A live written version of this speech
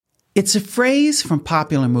It's a phrase from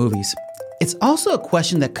popular movies. It's also a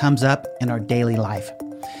question that comes up in our daily life.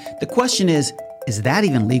 The question is that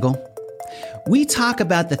even legal? We talk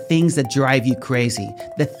about the things that drive you crazy,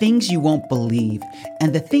 the things you won't believe,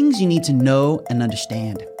 and the things you need to know and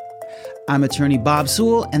understand. I'm attorney Bob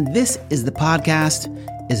Sewell, and this is the podcast,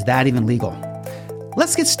 Is That Even Legal?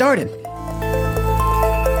 Let's get started.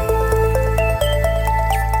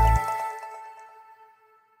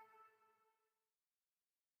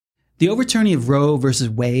 The overturning of Roe versus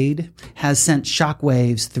Wade has sent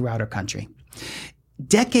shockwaves throughout our country.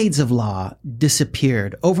 Decades of law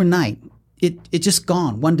disappeared overnight. It just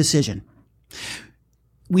gone, one decision.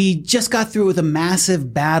 We just got through with a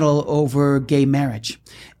massive battle over gay marriage.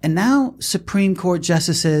 And now Supreme Court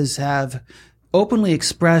justices have openly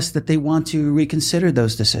expressed that they want to reconsider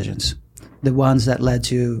those decisions, the ones that led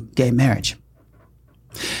to gay marriage.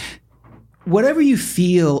 Whatever you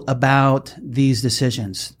feel about these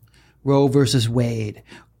decisions, Roe versus Wade,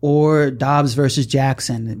 or Dobbs versus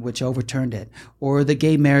Jackson, which overturned it, or the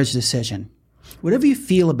gay marriage decision, whatever you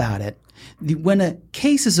feel about it, when a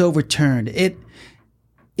case is overturned,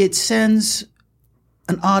 it sends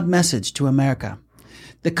an odd message to America.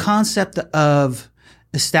 The concept of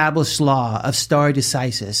established law, of stare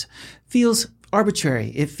decisis, feels arbitrary.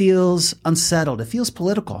 It feels unsettled. It feels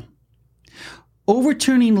political.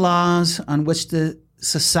 Overturning laws on which the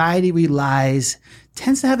society relies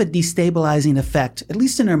tends to have a destabilizing effect, at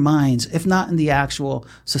least in our minds, if not in the actual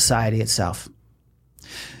society itself.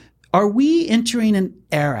 Are we entering an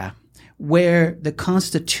era where the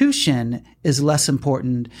Constitution is less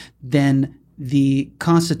important than the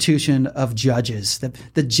constitution of judges,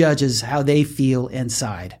 the judges, how they feel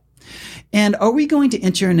inside? And are we going to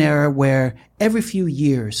enter an era where every few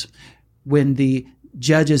years, when the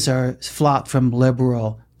judges are flopped from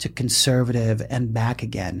liberal to conservative and back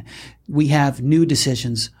again, we have new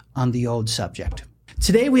decisions on the old subject?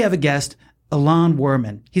 Today we have a guest, Ilan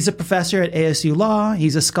Werman. He's a professor at ASU Law.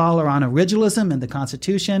 He's a scholar on originalism and the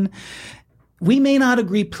Constitution. We may not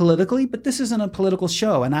agree politically, but this isn't a political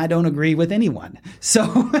show, and I don't agree with anyone.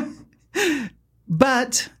 So,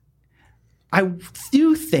 but I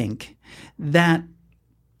do think that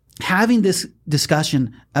having this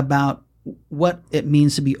discussion about what it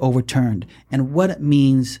means to be overturned and what it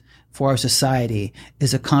means for our society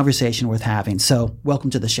is a conversation worth having. So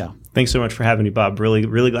welcome to the show. Thanks so much for having me, Bob. Really,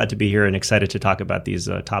 really glad to be here and excited to talk about these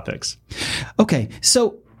topics. Okay,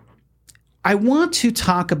 so I want to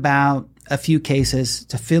talk about a few cases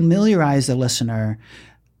to familiarize the listener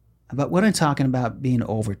about what I'm talking about being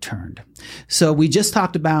overturned. So we just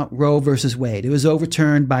talked about Roe versus Wade. It was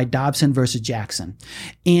overturned by Dobson versus Jackson.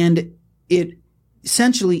 And it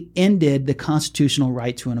essentially ended the constitutional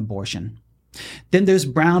right to an abortion. Then there's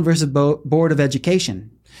Brown versus Board of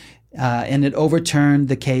Education. And it overturned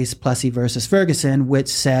the case Plessy versus Ferguson, which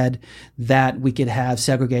said that we could have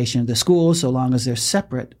segregation of the schools so long as they're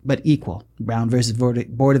separate but equal. Brown versus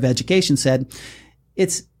Board of Education said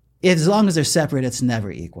it's as long as they're separate, it's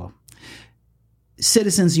never equal.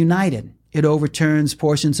 Citizens United, it overturns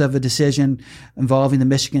portions of a decision involving the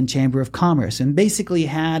Michigan Chamber of Commerce and basically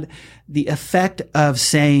had the effect of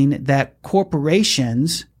saying that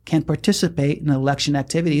corporations can participate in election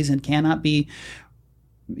activities and cannot be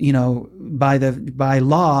by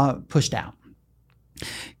law pushed out.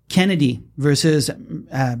 Kennedy versus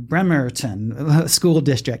Bremerton School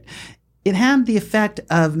District. It had the effect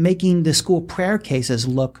of making the school prayer cases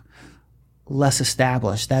look less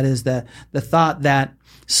established. That is the thought that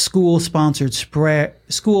school-sponsored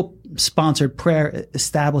prayer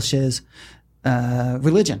establishes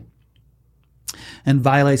religion and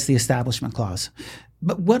violates the Establishment Clause.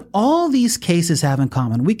 But what all these cases have in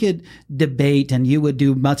common, we could debate, and you would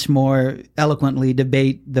do much more eloquently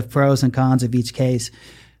debate the pros and cons of each case.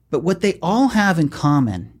 But what they all have in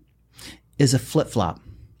common is a flip-flop,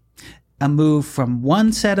 a move from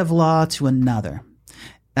one set of law to another.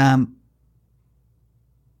 That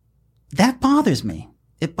bothers me.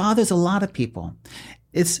 It bothers a lot of people.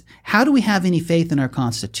 It's how do we have any faith in our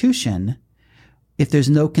Constitution if there's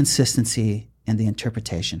no consistency in the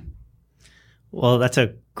interpretation? Well, that's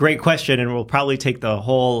a great question, and we'll probably take the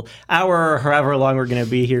whole hour or however long we're going to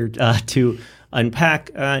be here to unpack.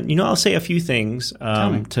 I'll say a few things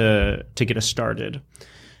to get us started.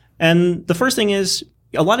 And the first thing is,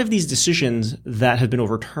 a lot of these decisions that have been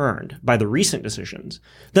overturned by the recent decisions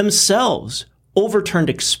themselves overturned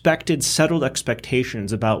settled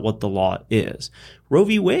expectations about what the law is. Roe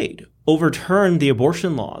v. Wade overturned the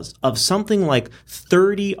abortion laws of something like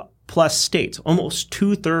 30 plus states, almost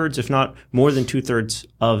 2/3, if not more than 2/3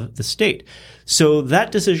 of the state. So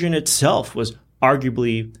that decision itself was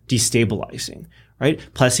arguably destabilizing, right?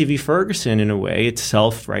 Plessy v. Ferguson, in a way,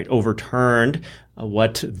 itself, right, overturned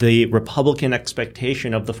what the Republican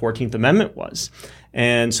expectation of the 14th Amendment was.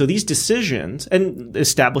 And so these decisions and the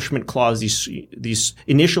Establishment Clause, these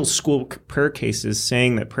initial school prayer cases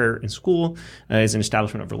saying that prayer in school is an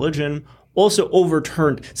establishment of religion, also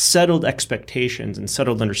overturned settled expectations and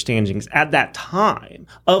settled understandings at that time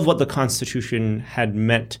of what the Constitution had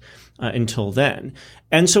meant until then.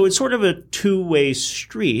 And so it's sort of a two-way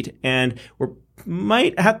street, and we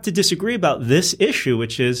might have to disagree about this issue,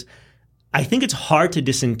 which is I think it's hard to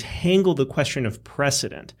disentangle the question of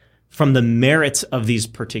precedent from the merits of these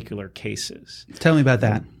particular cases. Tell me about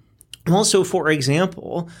that. Also, for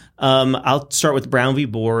example, I'll start with Brown v.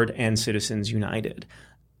 Board and Citizens United.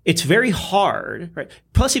 It's very hard, right?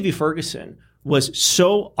 Plessy v. Ferguson was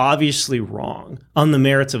so obviously wrong on the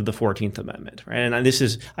merits of the 14th Amendment, right? And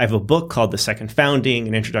I have a book called The Second Founding,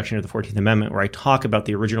 an introduction to the 14th Amendment, where I talk about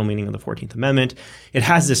the original meaning of the 14th Amendment. It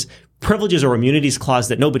has this privileges or immunities clause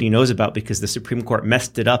that nobody knows about because the Supreme Court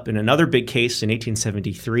messed it up in another big case in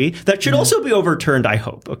 1873 that should also be overturned, I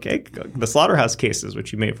hope, okay? The Slaughterhouse cases,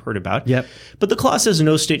 which you may have heard about. Yep. But the clause says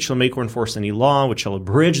no state shall make or enforce any law which shall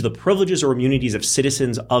abridge the privileges or immunities of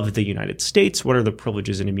citizens of the United States. What are the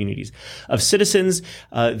privileges and immunities of citizens?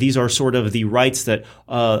 These are sort of the rights that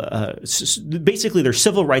basically they're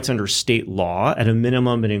civil rights under state law. At a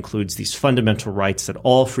minimum, it includes these fundamental rights that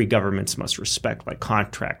all free governments must respect, like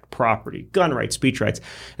contract, property, gun rights, speech rights,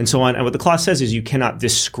 and so on. And what the clause says is you cannot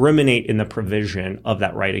discriminate in the provision of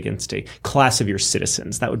that right against a class of your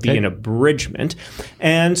citizens. That would be an abridgment.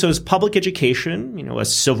 And so is public education, a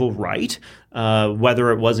civil right,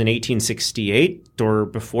 whether it was in 1868 or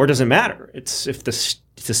before, doesn't matter. It's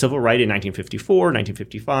a civil right in 1954,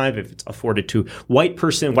 1955. If it's afforded to white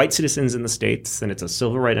citizens in the States, then it's a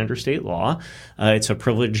civil right under state law. It's a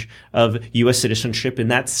privilege of U.S. citizenship in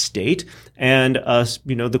that state. And,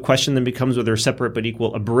 the question then becomes whether separate but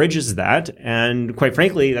equal abridges that. And quite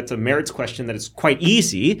frankly, that's a merits question that is quite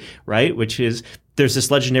easy, right? Which is, there's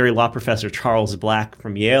this legendary law professor, Charles Black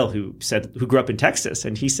from Yale, who grew up in Texas.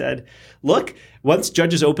 And he said, look, once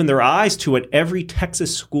judges open their eyes to what every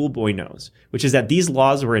Texas schoolboy knows, which is that these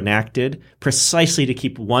laws were enacted precisely to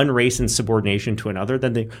keep one race in subordination to another,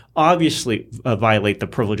 then they obviously violate the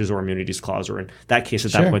privileges or immunities clause, or in that case,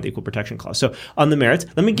 at that point, the equal protection clause. So on the merits,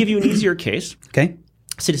 let me give you an easier case. Okay.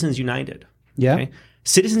 Citizens United. Yeah. Okay?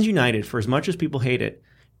 Citizens United, for as much as people hate it,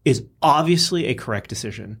 is obviously a correct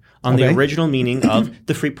decision on the original meaning of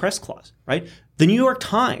the Free Press Clause, right? The New York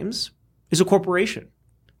Times is a corporation,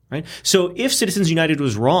 right? So if Citizens United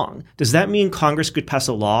was wrong, does that mean Congress could pass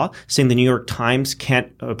a law saying the New York Times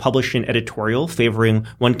can't publish an editorial favoring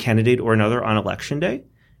one candidate or another on Election Day?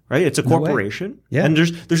 Right? It's a corporation. Yeah. And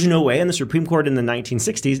there's no way. And the Supreme Court in the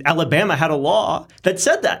 1960s, Alabama had a law that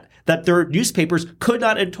said that their newspapers could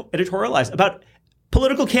not editorialize about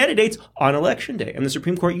political candidates on Election Day. And the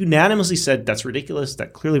Supreme Court unanimously said that's ridiculous.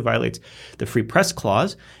 That clearly violates the Free Press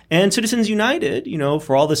Clause. And Citizens United,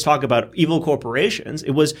 for all this talk about evil corporations,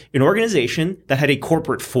 it was an organization that had a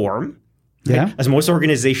corporate form, right, as most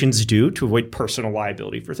organizations do to avoid personal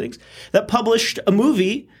liability for things, that published a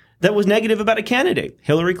movie that was negative about a candidate,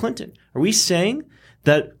 Hillary Clinton. Are we saying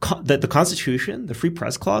that the Constitution, the Free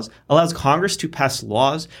Press Clause, allows Congress to pass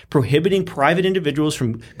laws prohibiting private individuals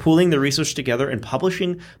from pooling their research together and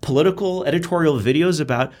publishing political editorial videos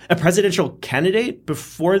about a presidential candidate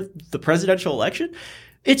before the presidential election?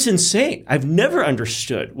 It's insane. I've never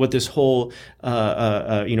understood what this whole,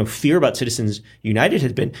 fear about Citizens United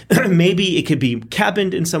has been. Maybe it could be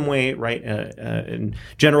cabined in some way, right? In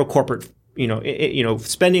general corporate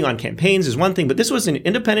spending on campaigns is one thing, but this was an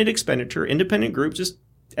independent expenditure, independent group just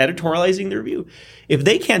editorializing their view. If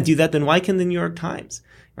they can't do that, then why can the New York Times,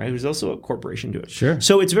 right, who's also a corporation, do it? Sure.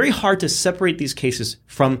 So it's very hard to separate these cases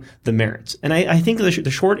from the merits. And I think the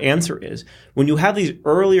short answer is when you have these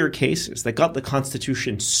earlier cases that got the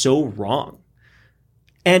Constitution so wrong,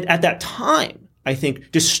 and at that time, I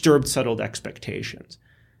think, disturbed settled expectations.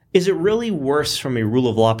 Is it really worse from a rule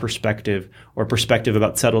of law perspective or perspective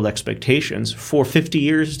about settled expectations for 50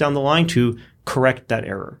 years down the line to correct that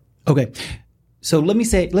error? Okay. So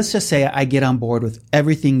let's just say I get on board with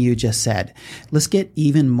everything you just said. Let's get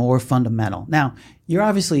even more fundamental. Now, you're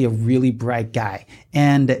obviously a really bright guy,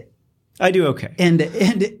 and I do okay. And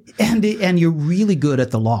you're really good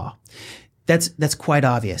at the law. That's quite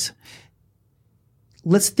obvious.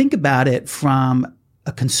 Let's think about it from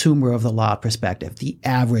a consumer of the law perspective, the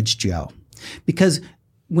average Joe. Because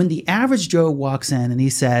when the average Joe walks in and he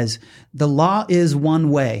says, the law is one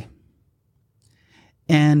way,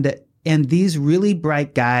 and And these really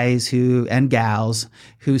bright guys and gals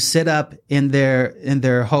who sit up in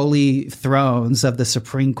their holy thrones of the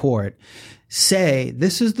Supreme Court say,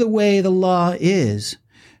 this is the way the law is.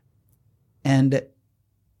 And,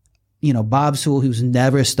 Bob Sewell, who's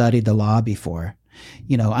never studied the law before,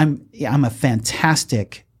 I'm a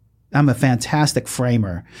fantastic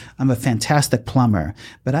framer. I'm a fantastic plumber,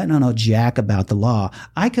 but I don't know jack about the law.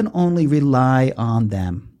 I can only rely on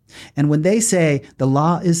them. And when they say the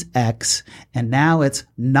law is X and now it's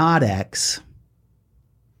not X,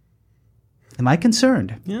 am I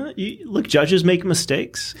concerned? Yeah, look, judges make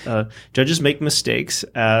mistakes. Judges make mistakes,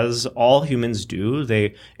 as all humans do.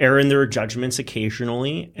 They err in their judgments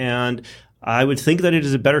occasionally, and I would think that it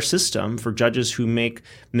is a better system for judges who make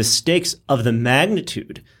mistakes of the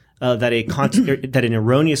magnitude that an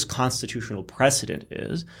erroneous constitutional precedent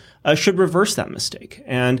is, should reverse that mistake.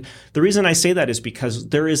 And the reason I say that is because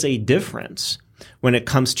there is a difference when it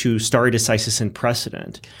comes to stare decisis and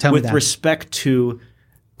precedent with respect to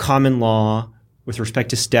common law, with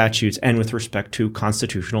respect to statutes, and with respect to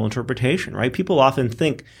constitutional interpretation, right? People often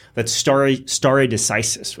think that stare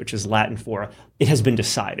decisis, which is Latin for it has been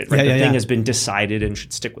decided, right? The thing has been decided and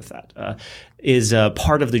should stick with that, is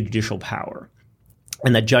part of the judicial power.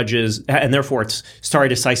 And that judges, and therefore it's stare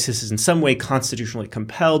decisis is in some way constitutionally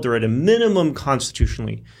compelled or at a minimum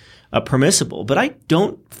constitutionally permissible. But I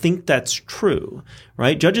don't think that's true,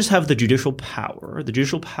 right? Judges have the judicial power. The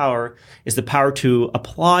judicial power is the power to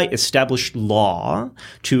apply established law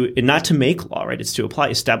not to make law, right? It's to apply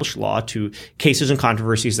established law to cases and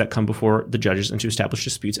controversies that come before the judges and to establish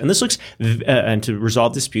disputes. And this looks, and to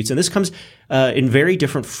resolve disputes. And this comes in very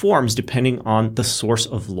different forms depending on the source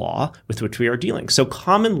of law with which we are dealing. So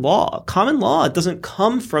common law doesn't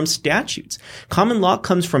come from statutes. Common law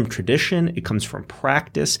comes from tradition. It comes from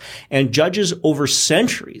practice. And judges over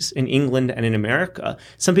centuries in England and in America,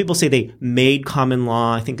 some people say they made common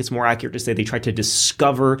law. I think it's more accurate to say they tried to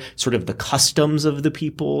discover sort of the customs of the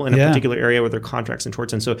people in a particular area with their contracts and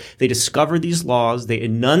torts. And so they discover these laws, they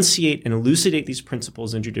enunciate and elucidate these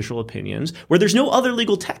principles in judicial opinions where there's no other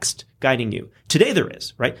legal text guiding you. Today there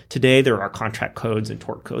is, right? Today there are contract codes and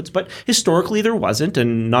tort codes, but historically there wasn't,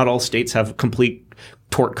 and not all states have complete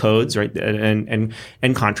tort codes, right, and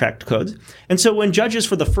contract codes. And so when judges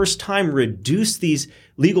for the first time reduce these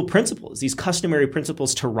legal principles, these customary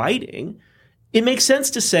principles to writing, it makes sense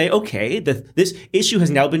to say, okay, this issue has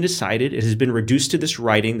now been decided. It has been reduced to this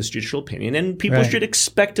writing, this judicial opinion, and people should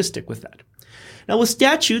expect to stick with that. Now, with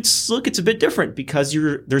statutes, look, it's a bit different because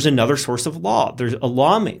there's another source of law. There's a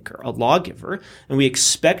lawmaker, a lawgiver, and we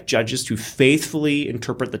expect judges to faithfully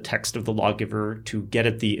interpret the text of the lawgiver to get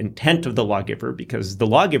at the intent of the lawgiver, because the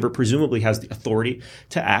lawgiver presumably has the authority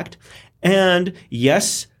to act. And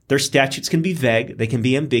yes, their statutes can be vague, they can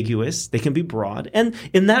be ambiguous, they can be broad. And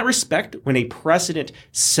in that respect, when a precedent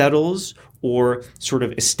settles or sort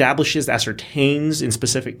of establishes, ascertains in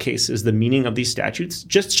specific cases the meaning of these statutes,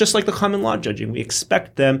 just like the common law judging, we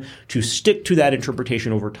expect them to stick to that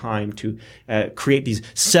interpretation over time to create these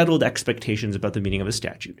settled expectations about the meaning of a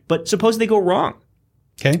statute. But suppose they go wrong.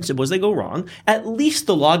 Okay. Suppose they go wrong. At least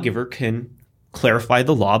the lawgiver can clarify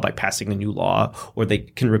the law by passing a new law, or they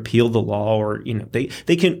can repeal the law, or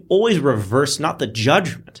they can always reverse not the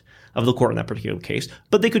judgment of the court in that particular case,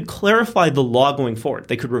 but they could clarify the law going forward.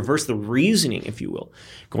 They could reverse the reasoning, if you will,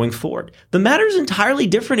 going forward. The matter is entirely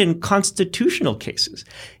different in constitutional cases.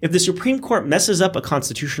 If the Supreme Court messes up a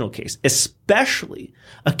constitutional case, especially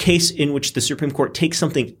a case in which the Supreme Court takes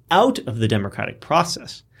something out of the democratic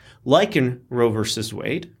process, like in Roe versus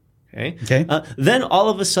Wade, then all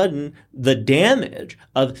of a sudden the damage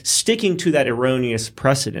of sticking to that erroneous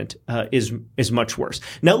precedent is much worse.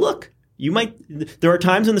 Now, look. There are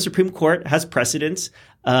times when the Supreme Court has precedents.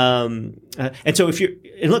 And so if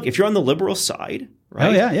you're on the liberal side,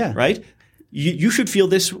 right? Right? You should feel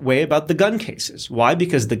this way about the gun cases. Why?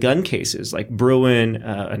 Because the gun cases like Bruen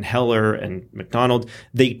and Heller and McDonald,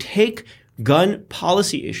 they take gun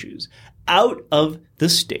policy issues out of the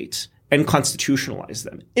states and constitutionalize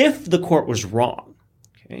them. If the court was wrong,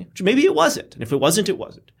 which maybe it wasn't. And if it wasn't, it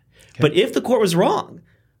wasn't. But if the court was wrong,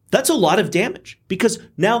 that's a lot of damage, because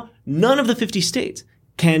now none of the 50 states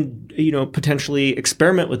can, potentially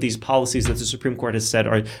experiment with these policies that the Supreme Court has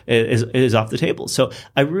said is off the table. So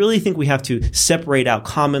I really think we have to separate out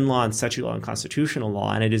common law and statute law and constitutional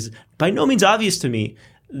law. And it is by no means obvious to me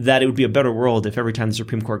that it would be a better world if every time the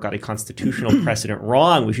Supreme Court got a constitutional precedent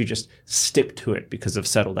wrong, we should just stick to it because of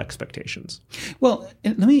settled expectations. Well,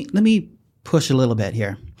 let me push a little bit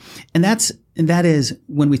here. And that is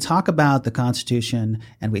when we talk about the Constitution,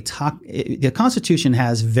 and the Constitution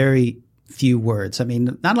has very few words. I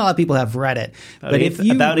mean, not a lot of people have read it, but if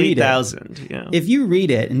you about read 8,000, yeah. If you read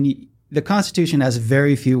it, and the Constitution has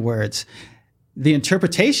very few words, the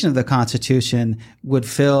interpretation of the Constitution would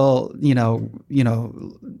fill, the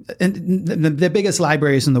biggest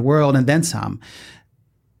libraries in the world and then some.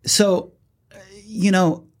 So,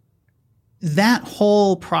 that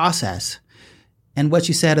whole process and what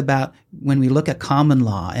you said about when we look at common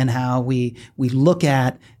law and how we look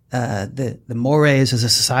at the mores as a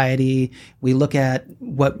society, we look at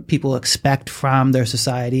what people expect from their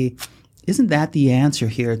society. Isn't that the answer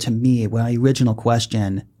here to me, my original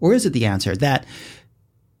question? Or is it the answer that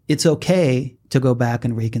it's okay to go back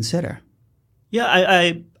and reconsider? Yeah,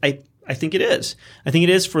 I think it is. I think it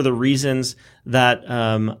is for the reasons that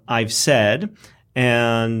I've said.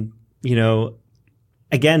 And,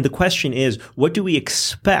 again, the question is, what do we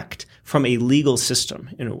expect from a legal system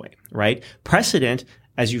in a way, right? Precedent,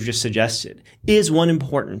 as you've just suggested, is one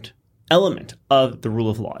important element of the rule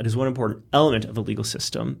of law. It is one important element of the legal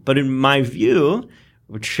system. But in my view,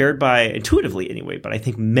 which shared by intuitively anyway, but I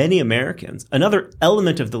think many Americans, another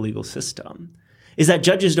element of the legal system is that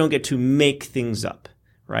judges don't get to make things up,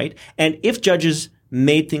 right? And if judges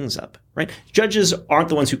made things up, right? Judges aren't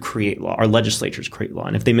the ones who create law. Our legislatures create law.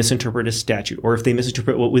 And if they misinterpret a statute or if they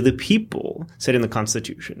misinterpret what we the people said in the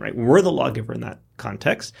Constitution, right? We're the lawgiver in that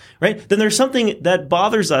context, right? Then there's something that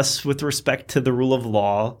bothers us with respect to the rule of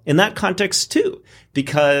law in that context too,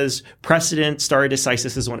 because precedent, stare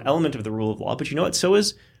decisis is one element of the rule of law. But you know what? So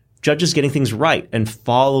is judges getting things right and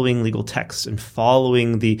following legal texts and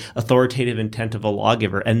following the authoritative intent of a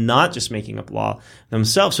lawgiver and not just making up law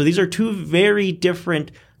themselves. So these are two very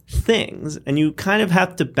different things, and you kind of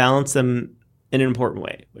have to balance them in an important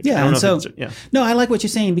way. No, I like what you're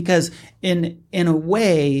saying, because in a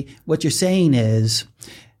way, what you're saying is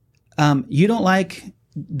you don't like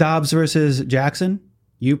Dobbs versus Jackson.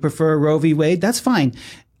 You prefer Roe v. Wade. That's fine.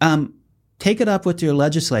 Take it up with your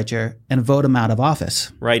legislature and vote them out of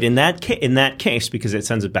office. Right. In that case, because it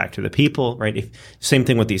sends it back to the people, right? Same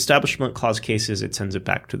thing with the Establishment Clause cases, it sends it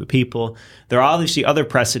back to the people. There are obviously other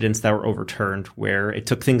precedents that were overturned where it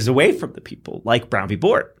took things away from the people, like Brown v.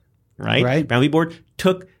 Board, right? Brown v. Board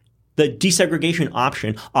took the desegregation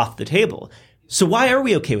option off the table. So why are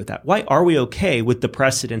we okay with that? Why are we okay with the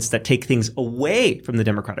precedents that take things away from the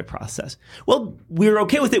democratic process? Well, we're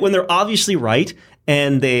okay with it when they're obviously right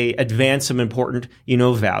and they advance some important,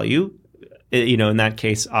 value, in that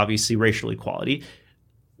case, obviously racial equality.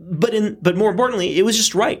 But more importantly, it was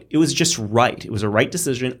just right. It was just right. It was a right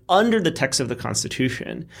decision under the text of the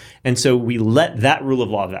Constitution. And so we let that rule of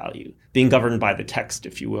law value, being governed by the text,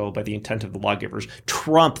 if you will, by the intent of the lawgivers,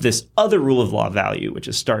 trump this other rule of law value, which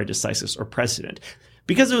is stare decisis or precedent,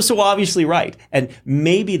 because it was so obviously right. And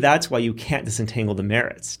maybe that's why you can't disentangle the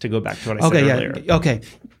merits, to go back to what I said earlier. Yeah. Okay.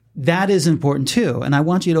 That is important too. And I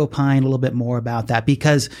want you to opine a little bit more about that,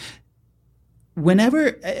 because when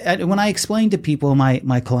I explain to people,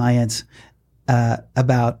 my clients,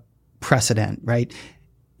 about precedent, right?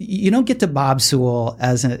 You don't get to Bob Sewell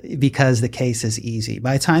because the case is easy.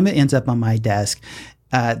 By the time it ends up on my desk,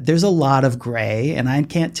 there's a lot of gray, and I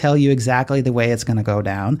can't tell you exactly the way it's going to go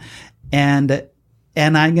down. And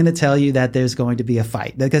I'm going to tell you that there's going to be a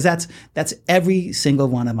fight, because that's every single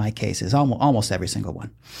one of my cases, almost every single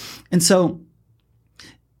one. And so,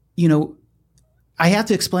 I have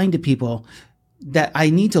to explain to people that I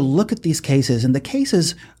need to look at these cases, and the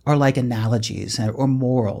cases are like analogies or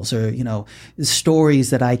morals or, stories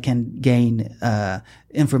that I can gain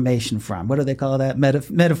information from. What do they call that?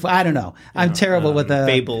 Metaphor? I don't know. I'm terrible with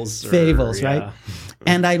fables, right?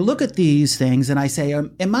 And I look at these things and I say,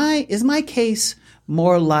 is my case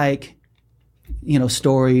more like,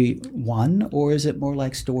 story one, or is it more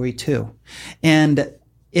like story two? And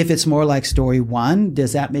if it's more like story one,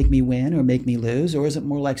 does that make me win or make me lose? Or is it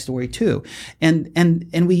more like story two? And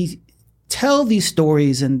we tell these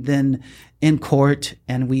stories and then in court,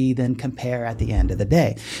 and we then compare at the end of the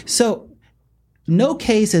day. So no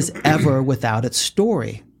case is ever without its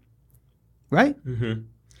story, right? Mm-hmm.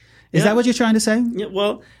 Is that what you're trying to say? Yeah,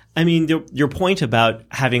 well, I mean, your point about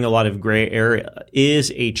having a lot of gray area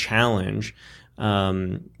is a challenge,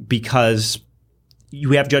 because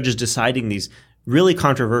you have judges deciding these really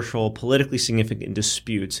controversial, politically significant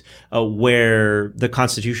disputes where the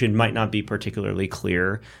Constitution might not be particularly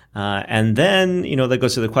clear. And then, that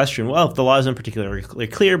goes to the question, well, if the law isn't particularly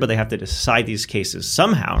clear, but they have to decide these cases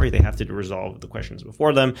somehow, or they have to resolve the questions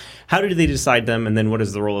before them, how do they decide them? And then what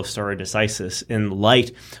is the role of stare decisis in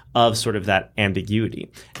light of sort of that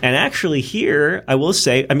ambiguity? And actually here, I will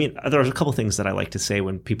say, there's a couple things that I like to say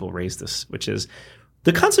when people raise this, which is,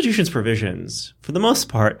 The Constitution's provisions, for the most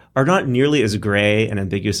part, are not nearly as gray and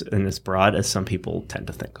ambiguous and as broad as some people tend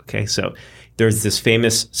to think. Okay, so there's this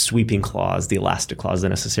famous sweeping clause, the elastic clause, the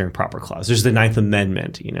necessary and proper clause. There's the Ninth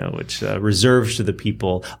Amendment, which reserves to the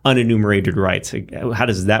people unenumerated rights. How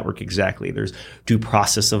does that work exactly? There's due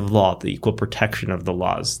process of law, the equal protection of the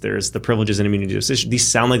laws. There's the privileges and immunities. These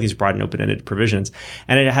sound like these broad and open-ended provisions,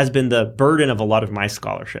 and it has been the burden of a lot of my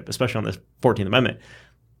scholarship, especially on the 14th Amendment,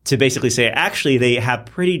 to basically say, actually, they have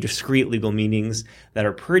pretty discrete legal meanings that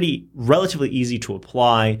are pretty relatively easy to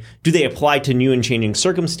apply. Do they apply to new and changing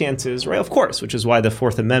circumstances? Right, of course, which is why the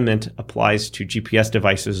Fourth Amendment applies to GPS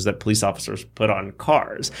devices that police officers put on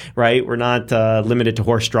cars, right? We're not limited to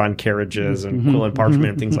horse-drawn carriages and quill and parchment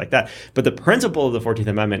and things like that. But the principle of the 14th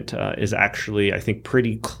Amendment is actually, I think,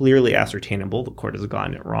 pretty clearly ascertainable. The court has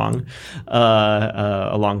gotten it wrong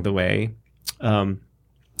along the way.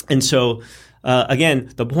 And so,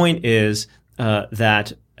 again, the point is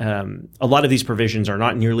that a lot of these provisions are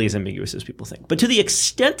not nearly as ambiguous as people think. But to the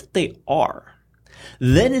extent that they are,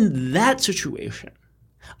 then in that situation,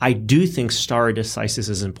 I do think stare decisis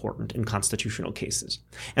is important in constitutional cases.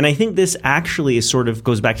 And I think this actually is sort of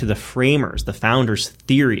goes back to the framers, the founders'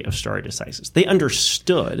 theory of stare decisis. They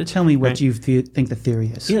understood. Tell me what you think the theory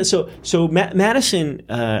is. Yeah, so Madison,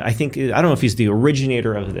 I think, I don't know if he's the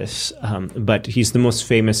originator of this, but he's the most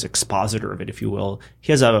famous expositor of it, if you will.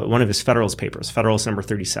 He has one of his Federalist papers, Federalist number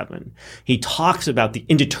 37. He talks about the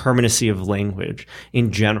indeterminacy of language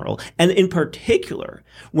in general. And in particular,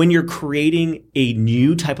 when you're creating a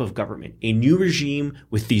new type of government, a new regime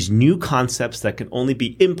with these new concepts that can only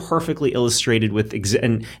be imperfectly illustrated with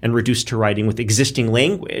and reduced to writing with existing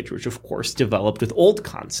language, which of course developed with old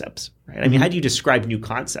concepts, right? I mean, how do you describe new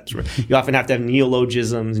concepts? You often have to have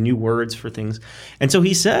neologisms, new words for things. And so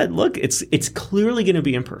he said, look, it's clearly going to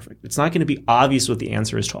be imperfect. It's not going to be obvious what the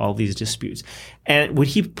answer is to all these disputes. And what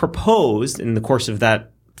he proposed in the course of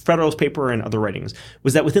that Federalist paper and other writings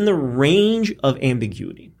was that within the range of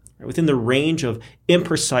ambiguity, within the range of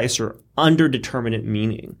imprecise or underdeterminate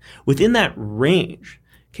meaning, within that range,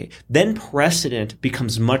 okay, then precedent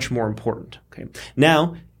becomes much more important. Okay,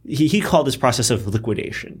 now he called this process of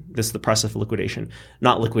liquidation. This is the process of liquidation,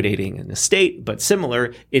 not liquidating an estate, but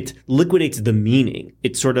similar. It liquidates the meaning.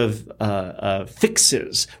 It sort of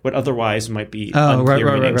fixes what otherwise might be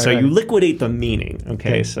unclear meaning. So you liquidate the meaning.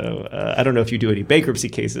 Okay, so I don't know if you do any bankruptcy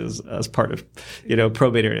cases as part of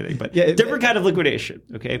probate or anything, but different kind of liquidation.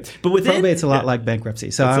 Okay, but within probate's a lot like bankruptcy.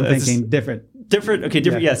 So I'm thinking different. Okay,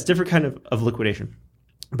 different. Yes, different kind of liquidation.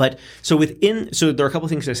 But so there are a couple of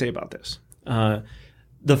things to say about this.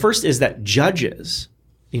 The first is that judges,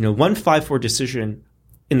 154 decision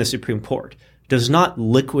in the Supreme Court does not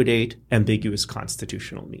liquidate ambiguous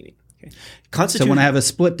constitutional meaning. Okay? So when I have a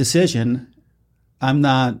split decision, I'm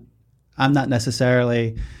not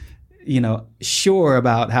necessarily, sure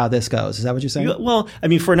about how this goes. Is that what you're saying? Well, I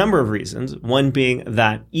mean, for a number of reasons. One being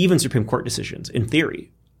that even Supreme Court decisions, in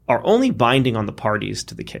theory, are only binding on the parties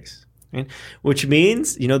to the case. Right? Which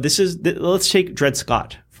means, let's take Dred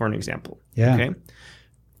Scott for an example. Yeah. Okay.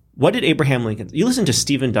 What did Abraham Lincoln? You listen to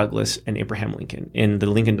Stephen Douglas and Abraham Lincoln in the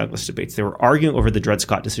Lincoln-Douglas debates. They were arguing over the Dred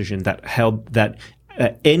Scott decision that held that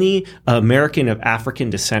any American of African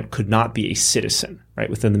descent could not be a citizen, right,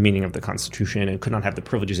 within the meaning of the Constitution, and could not have the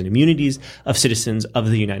privileges and immunities of citizens of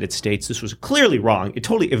the United States. This was clearly wrong. It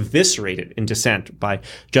totally eviscerated in dissent by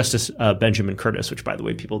Justice Benjamin Curtis, which, by the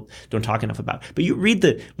way, people don't talk enough about. But you read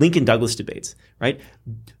the Lincoln-Douglas debates, right?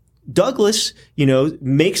 Douglas,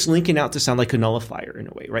 makes Lincoln out to sound like a nullifier in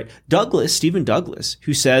a way, right? Stephen Douglas,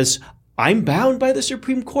 who says, I'm bound by the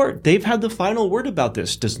Supreme Court. They've had the final word about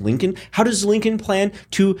this. How does Lincoln plan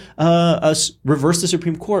to reverse the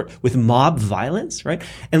Supreme Court? With mob violence, right?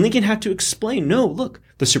 And Lincoln had to explain, no, look,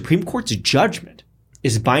 the Supreme Court's judgment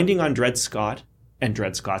is binding on Dred Scott and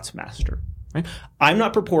Dred Scott's master. Right? I'm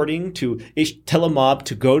not purporting to tell a mob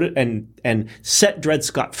to go to and set Dred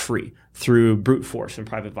Scott free through brute force and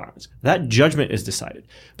private violence. That judgment is decided.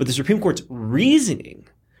 But the Supreme Court's reasoning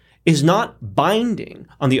is not binding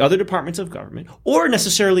on the other departments of government or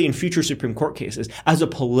necessarily in future Supreme Court cases as a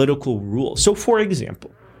political rule. So, for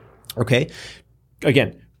example, okay,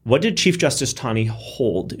 again, what did Chief Justice Taney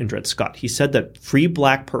hold in Dred Scott? He said that free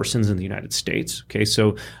black persons in the United States, okay,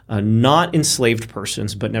 so not enslaved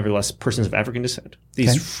persons, but nevertheless persons of African descent,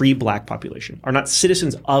 these free black population, are not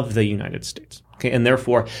citizens of the United States. Okay, and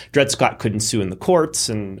therefore, Dred Scott couldn't sue in the courts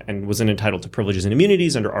and wasn't entitled to privileges and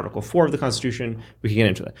immunities under Article 4 of the Constitution. We can get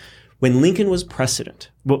into that. When Lincoln was president,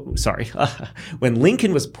 when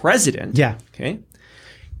Lincoln was president, okay,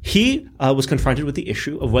 he was confronted with the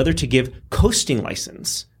issue of whether to give coasting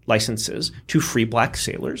license licenses to free black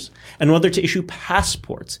sailors and whether to issue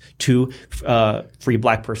passports to free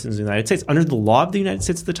black persons in the United States. Under the law of the United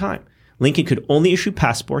States at the time, Lincoln could only issue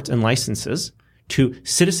passports and licenses to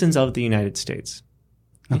citizens of the United States.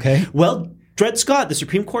 Okay. Well, Dred Scott, the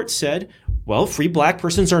Supreme Court said, well, free black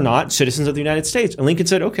persons are not citizens of the United States. And Lincoln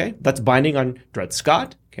said, okay, that's binding on Dred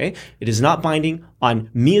Scott. Okay. It is not binding on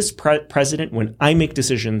me as president when I make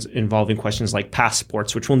decisions involving questions like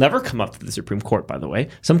passports, which will never come up to the Supreme Court, by the way.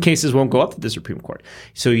 Some cases won't go up to the Supreme Court.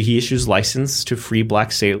 So he issues license to free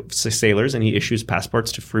black sailors and he issues passports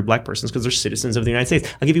to free black persons because they're citizens of the United States.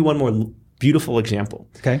 I'll give you one more beautiful example.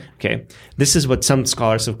 Okay. This is what some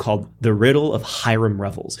scholars have called the riddle of Hiram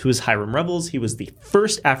Revels. Who is Hiram Revels? He was the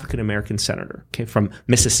first African-American senator, okay, from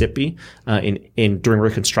Mississippi during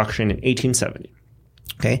Reconstruction in 1870.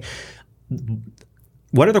 Okay.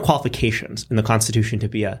 What are the qualifications in the Constitution to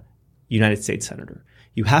be a United States senator?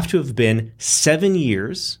 You have to have been 7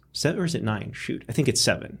 years, or is it 9? Shoot, I think it's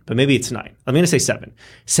 7, but maybe it's 9. I'm going to say 7.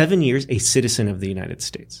 7 years a citizen of the United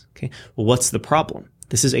States. Okay. Well, what's the problem?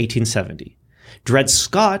 This is 1870. Dred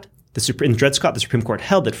Scott, the Supreme Court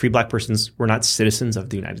held that free black persons were not citizens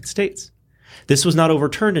of the United States. This was not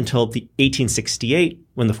overturned until 1868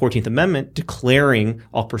 when the 14th Amendment declaring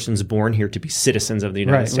all persons born here to be citizens of the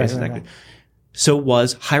United States. Right. So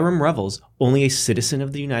was Hiram Revels only a citizen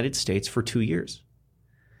of the United States for 2 years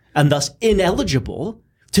and thus ineligible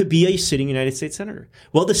to be a sitting United States senator?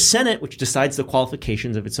 Well, the Senate, which decides the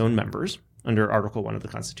qualifications of its own members under Article 1 of the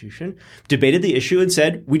Constitution, debated the issue and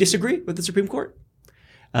said, we disagree with the Supreme Court.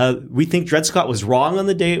 We think Dred Scott was wrong on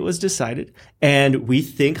the day it was decided, and we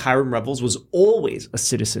think Hiram Revels was always a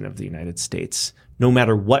citizen of the United States, no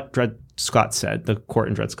matter what Dred Scott said, the court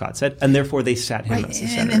in Dred Scott said, and therefore they sat him as the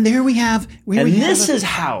senator. And there we have... this is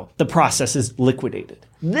how the process is liquidated.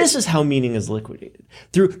 This is how meaning is liquidated.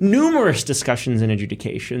 Through numerous discussions and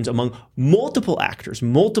adjudications among multiple actors,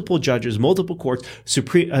 multiple judges, multiple courts,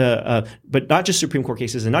 but not just Supreme Court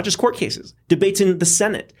cases and not just court cases, debates in the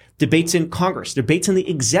Senate, debates in Congress, debates in the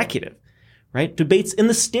executive, right? Debates in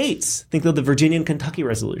the states. Think of the Virginia and Kentucky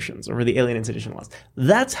resolutions over the Alien and Sedition laws.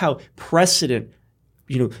 That's how precedent,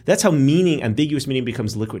 that's how ambiguous meaning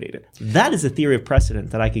becomes liquidated. That is a theory of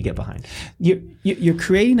precedent that I could get behind. You're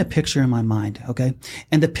creating a picture in my mind, okay?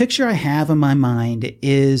 And the picture I have in my mind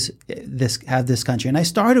is this country. And I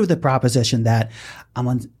started with the proposition that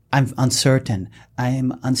I'm uncertain. I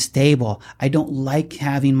am unstable. I don't like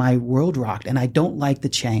having my world rocked, and I don't like the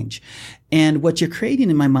change. And what you're creating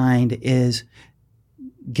in my mind is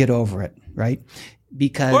get over it, right?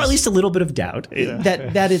 Because, or at least a little bit of doubt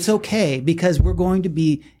that it's okay, because we're going to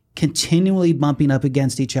be continually bumping up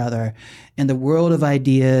against each other in the world of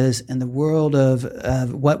ideas and the world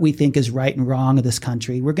of what we think is right and wrong of this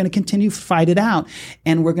country. We're going to continue to fight it out,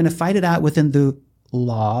 and we're going to fight it out within the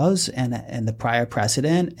laws and the prior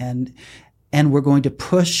precedent, and we're going to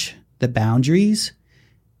push the boundaries.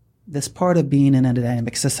 That's part of being in a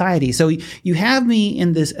dynamic society. So you have me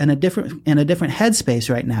in a different headspace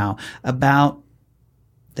right now about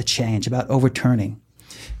the change, about overturning.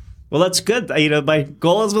 Well, that's good. My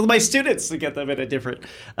goal is with my students to get them in a different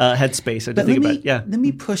headspace and to think about. Yeah. Let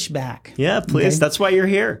me push back. Yeah, please. Okay? That's why you're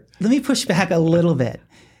here. Let me push back a little bit.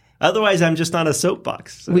 Otherwise, I'm just on a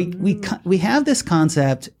soapbox. So. We have this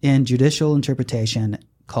concept in judicial interpretation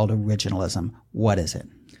called originalism. What is it?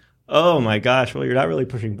 Oh my gosh! Well, you're not really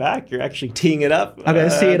pushing back. You're actually teeing it up. Okay,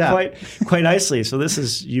 let's tee it up quite nicely. So this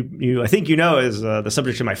is I think is the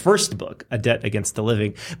subject of my first book, A Debt Against the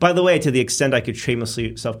Living. By the way, to the extent I could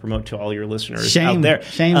shamelessly self-promote to all your listeners out there,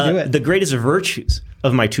 do it. The greatest virtues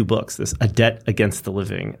of my two books, this A Debt Against the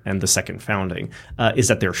Living and The Second Founding, is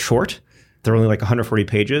that they're short. They're only like 140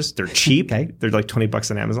 pages. They're cheap. Okay. They're like $20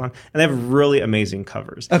 on Amazon, and they have really amazing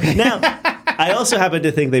covers. Okay. Now, I also happen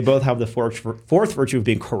to think they both have the fourth virtue of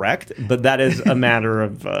being correct, but that is a matter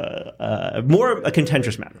of more a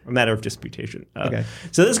contentious matter, a matter of disputation. Okay.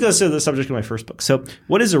 So this goes to the subject of my first book. So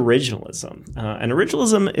what is originalism? And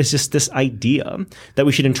originalism is just this idea that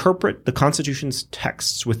we should interpret the Constitution's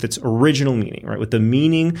texts with its original meaning, right? With the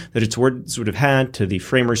meaning that its words would have had to the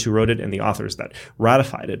framers who wrote it and the authors that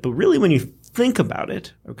ratified it. But really, when you think about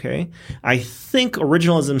it, okay, I think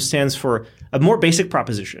originalism stands for a more basic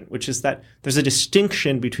proposition, which is that there's a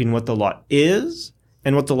distinction between what the law is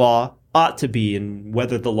and what the law ought to be, and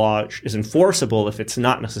whether the law is enforceable if it's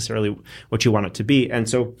not necessarily what you want it to be. And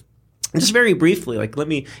so Just very briefly, like, let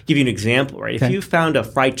me give you an example, right? Okay. If you found a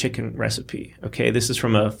fried chicken recipe, okay, this is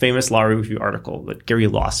from a famous Law Review article that Gary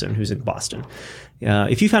Lawson, who's in Boston.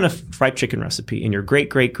 If you found a fried chicken recipe in your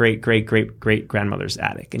great-great-great-great-great-great-grandmother's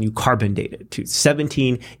attic and you carbon date it to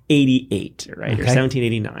 1788, right, or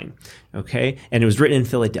 1789, okay, and it was written in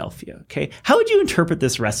Philadelphia, okay, how would you interpret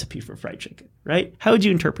this recipe for fried chicken, right? How would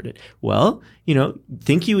you interpret it? Well,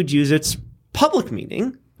 think you would use its public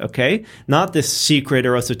meaning, okay, not this secret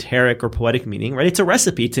or esoteric or poetic meaning, right? It's a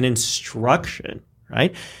recipe. It's an instruction,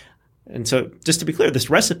 right? And so just to be clear,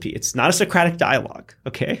 this recipe, it's not a Socratic dialogue,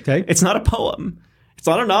 okay? It's not a poem. It's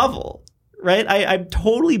not a novel, right? I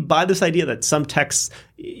totally buy this idea that some texts,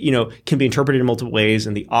 can be interpreted in multiple ways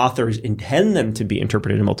and the authors intend them to be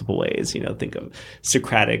interpreted in multiple ways. Think of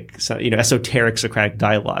Socratic, esoteric Socratic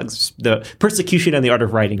dialogues, the Persecution and the Art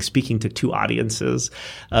of Writing, speaking to two audiences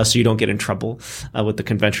so you don't get in trouble with the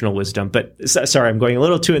conventional wisdom. But sorry, I'm going a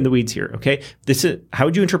little too in the weeds here, okay? How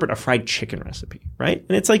would you interpret a fried chicken recipe, right?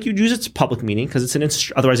 And it's like you'd use its public meaning because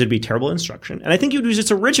it's otherwise it'd be terrible instruction. And I think you'd use its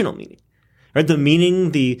original meaning. Right, the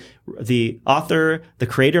meaning the author, the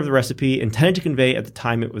creator of the recipe intended to convey at the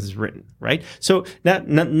time it was written, right? So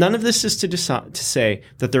none of this is to say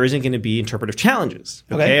that there isn't going to be interpretive challenges.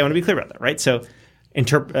 Okay, I want to be clear about that, right? So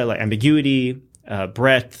like ambiguity,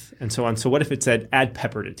 breadth, and so on. So what if it said add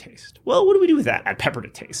pepper to taste? Well, what do we do with that? Add pepper to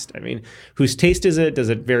taste. I mean, whose taste is it? Does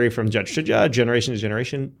it vary from judge to judge, generation to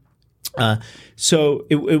generation? So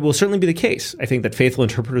it will certainly be the case. I think that faithful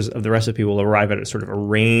interpreters of the recipe will arrive at a sort of a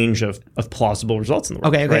range of plausible results in the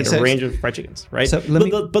world. Right? So, a range of fried chickens, right? So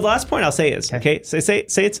but the last point I'll say is, say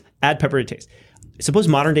it's add pepper to taste. Suppose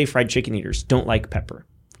modern day fried chicken eaters don't like pepper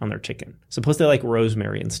on their chicken. Suppose they like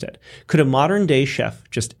rosemary instead. Could a modern day chef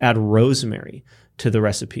just add rosemary to the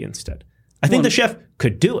recipe instead? I think the chef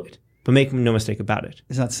could do it. But make no mistake about it.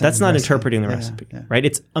 That's not interpreting the recipe, right?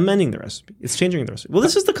 It's amending the recipe. It's changing the recipe. Well,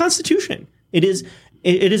 this is the Constitution. It is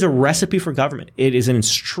a recipe for government. It is an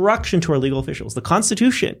instruction to our legal officials. The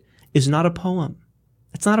Constitution is not a poem.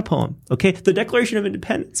 It's not a poem, okay? The Declaration of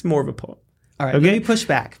Independence is more of a poem. All right, let me push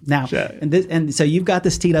back. Now, and so you've got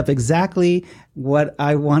this teed up exactly what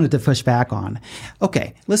I wanted to push back on.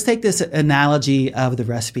 Okay, let's take this analogy of the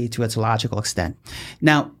recipe to its logical extent.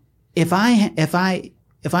 Now, if I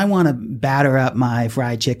want to batter up my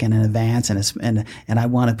fried chicken in advance and I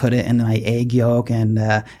want to put it in my egg yolk and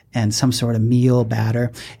some sort of meal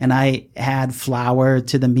batter, and I add flour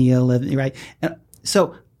to the meal, right?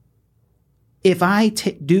 So if I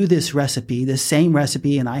do this recipe, the same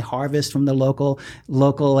recipe, and I harvest from the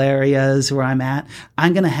local areas where I'm at,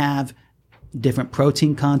 I'm going to have different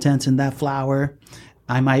protein contents in that flour.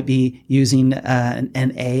 I might be using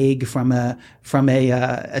an egg from a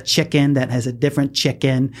chicken that has a different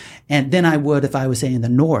chicken, and then I would if I was saying in the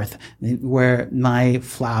north, where my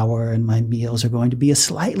flour and my meals are going to be a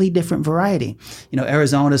slightly different variety.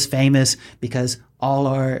 Arizona's famous because all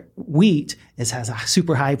our wheat has a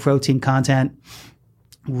super high protein content,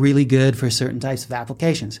 really good for certain types of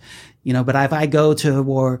applications. But if I go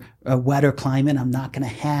to a wetter climate, I'm not going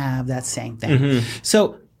to have that same thing. Mm-hmm.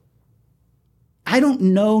 So I don't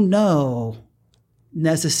know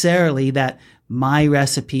necessarily that my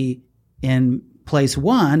recipe in place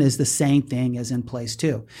 1 is the same thing as in place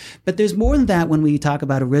 2. But there's more than that when we talk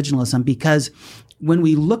about originalism, because when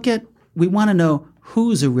we want to know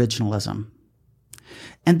whose originalism.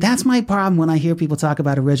 And that's my problem when I hear people talk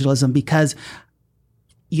about originalism, because,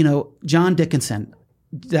 John Dickinson,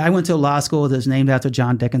 I went to a law school that was named after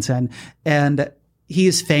John Dickinson, and he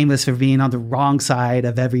is famous for being on the wrong side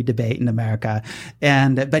of every debate in America,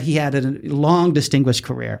 but he had a long, distinguished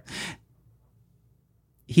career.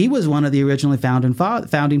 He was one of the originally founding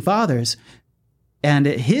fathers, and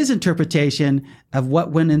his interpretation of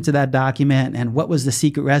what went into that document and what was the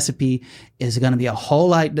secret recipe is going to be a whole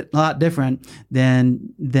lot different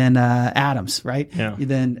than Adams, right? Yeah.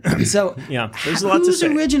 There's a lot to say.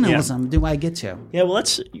 Whose originalism do I get to? Yeah, well,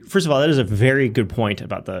 first of all, that is a very good point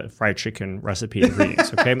about the fried chicken recipe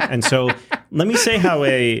ingredients, okay? And so let me say how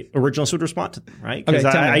a originalist would respond to them, right? Because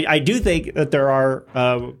I do think that there are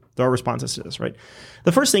responses to this, right?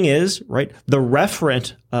 The first thing is, right, the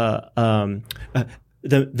referent,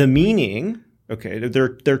 the meaning. Okay,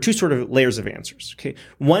 there are two sort of layers of answers. Okay,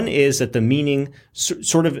 one is that the meaning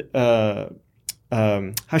sort of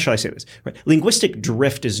how shall I say this? Right, linguistic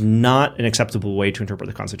drift is not an acceptable way to interpret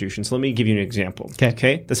the Constitution. So let me give you an example.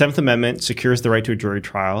 Okay, the Seventh Amendment secures the right to a jury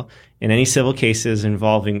trial in any civil cases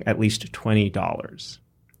involving at least $20.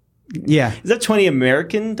 Yeah, is that 20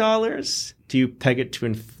 American dollars? Do you peg it to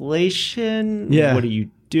inflation? Yeah. What do you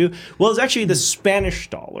do? Well, it's actually the Spanish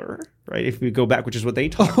dollar, right? If we go back, which is what they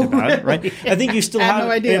talked about, right? I think you still have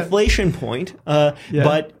an inflation point.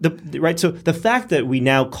 But right. So the fact that we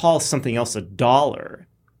now call something else a dollar,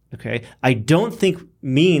 okay, I don't think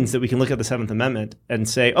means that we can look at the Seventh Amendment and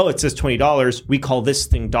say, oh, it says $20. We call this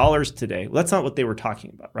thing dollars today. Well, that's not what they were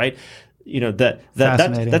talking about, right?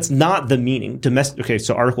 That's not the meaning. Okay,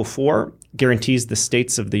 so Article 4 guarantees the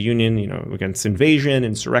states of the Union, against invasion,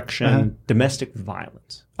 insurrection, domestic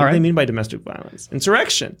violence. What do they mean by domestic violence?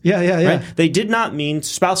 Insurrection. Yeah. Right? They did not mean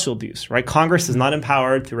spousal abuse, right? Congress is not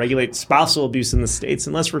empowered to regulate spousal abuse in the states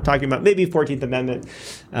unless we're talking about maybe 14th Amendment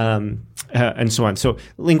and so on. So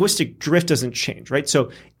linguistic drift doesn't change, right?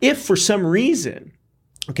 So if for some reason,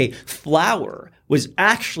 flour was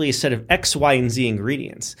actually a set of X, Y, and Z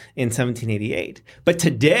ingredients in 1788. But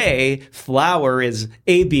today, flour is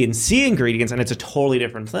A, B, and C ingredients, and it's a totally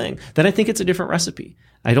different thing. Then I think it's a different recipe.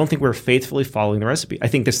 I don't think we're faithfully following the recipe. I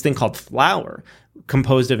think this thing called flour,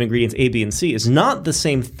 composed of ingredients A, B, and C, is not the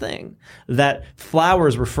same thing that flour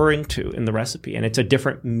is referring to in the recipe, and it's a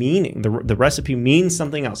different meaning. The recipe means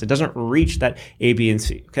something else. It doesn't reach that A, B, and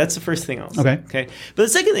C. Okay, that's the first thing I'll say. Okay. But the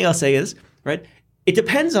second thing I'll say is, right, it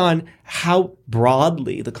depends on how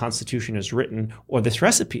broadly the Constitution is written or this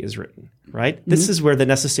recipe is written, right? Mm-hmm. This is where the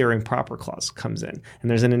necessary and proper clause comes in.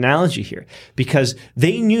 And there's an analogy here because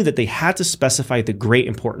they knew that they had to specify the great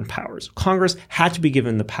important powers. Congress had to be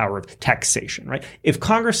given the power of taxation, right? If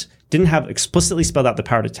Congress didn't have explicitly spelled out the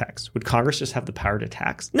power to tax, would Congress just have the power to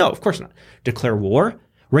tax? No, of course not. Declare war?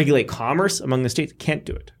 Regulate commerce among the states? Can't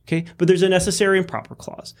do it. Okay, but there's a necessary and proper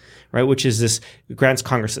clause, right? Which is this grants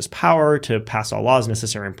Congress this power to pass all laws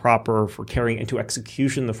necessary and proper for carrying into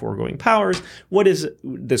execution the foregoing powers. What is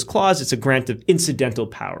this clause? It's a grant of incidental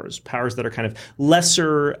powers that are kind of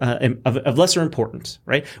lesser of lesser importance,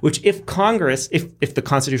 right? Which if Congress, if the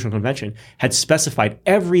Constitutional Convention had specified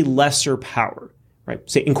every lesser power, right?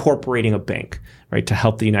 Say incorporating a bank, right, to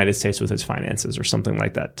help the United States with its finances or something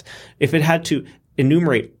like that. If it had to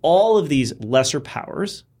enumerate all of these lesser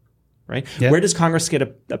powers, right? Yep. Where does Congress get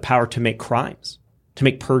a power to make crimes, to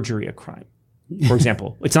make perjury a crime, for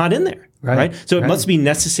example? It's not in there, right? So it must be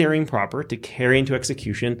necessary and proper to carry into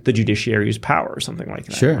execution the judiciary's power or something like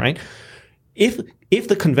that, right? If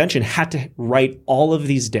the convention had to write all of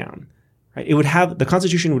these down, right, the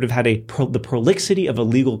Constitution would have had the prolixity of a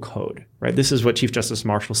legal code, right? This is what Chief Justice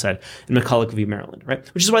Marshall said in McCulloch v. Maryland, right?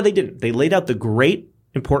 Which is why they didn't. They laid out the great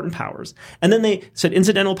important powers. And then they said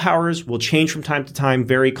incidental powers will change from time to time.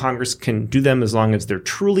 Congress can do them as long as they're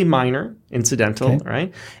truly minor, incidental,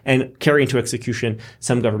 right? And carry into execution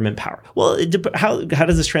some government power. Well, how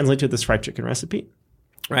does this translate to this fried chicken recipe?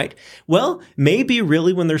 Right? Well, maybe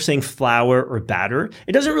really when they're saying flour or batter,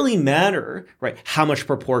 it doesn't really matter, right? How much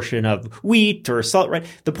proportion of wheat or salt, right?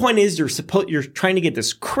 The point is you're trying to get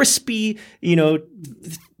this crispy,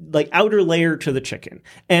 like outer layer to the chicken.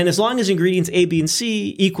 And as long as ingredients A, B, and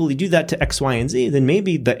C equally do that to X, Y, and Z, then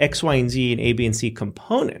maybe the X, Y, and Z and A, B, and C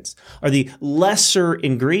components are the lesser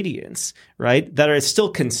ingredients, right? That are still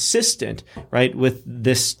consistent, right? With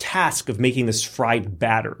this task of making this fried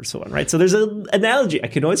batter or so on, right? So there's an analogy. I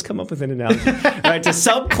can always come up with an analogy, right? To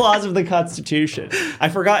some clause of the Constitution. I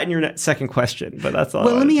forgot in your second question, but that's all.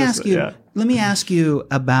 Well, let me ask you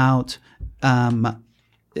about, on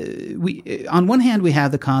one hand, we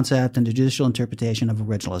have the concept and the judicial interpretation of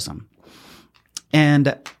originalism.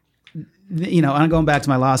 And, I'm going back to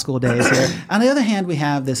my law school days here. On the other hand, we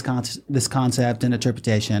have this concept and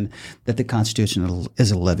interpretation that the Constitution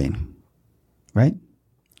is a living, right?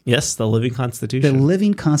 Yes, the living Constitution. The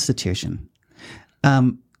living Constitution.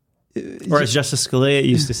 Or as Justice Scalia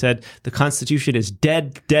used to say, the Constitution is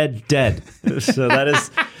dead, dead, dead. So that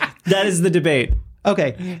is the debate.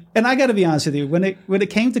 Okay, and I got to be honest with you. When it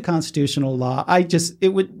came to constitutional law,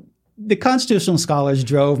 the constitutional scholars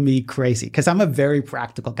drove me crazy because I'm a very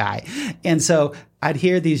practical guy, and so I'd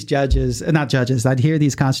hear these I'd hear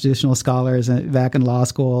these constitutional scholars back in law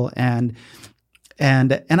school, and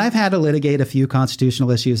I've had to litigate a few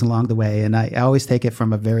constitutional issues along the way, and I always take it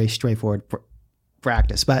from a very straightforward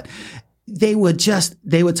practice, but they would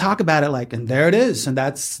talk about it like, and there it is, and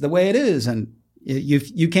that's the way it is, and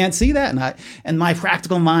you can't see that, and my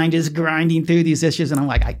practical mind is grinding through these issues, and I'm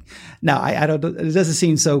like, I don't. It doesn't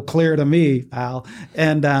seem so clear to me, pal.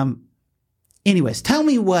 And anyways, tell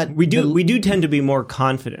me what we do. We do tend to be more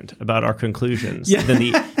confident about our conclusions than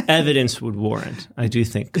the evidence would warrant. I do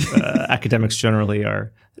think academics generally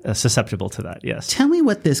are susceptible to that. Yes. Tell me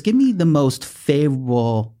give me the most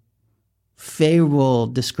favorable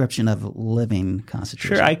description of living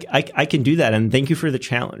Constitution. Sure, I can do that, and thank you for the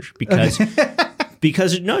challenge because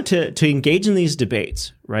Because to engage in these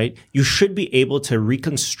debates, right, you should be able to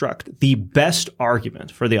reconstruct the best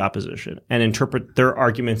argument for the opposition and interpret their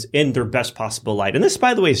arguments in their best possible light. And this,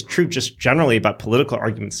 by the way, is true just generally about political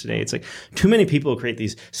arguments today. It's like too many people create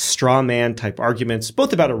these straw man type arguments,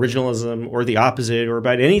 both about originalism or the opposite or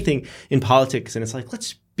about anything in politics. And it's like,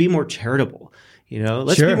 let's be more charitable.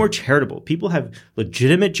 Let's be more charitable. People have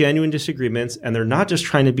legitimate, genuine disagreements, and they're not just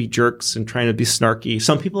trying to be jerks and trying to be snarky.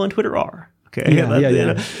 Some people on Twitter are. Okay.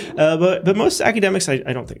 But most academics, I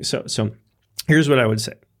don't think so. So here's what I would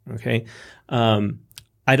say. Okay.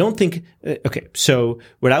 I don't think, so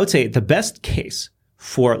what I would say, the best case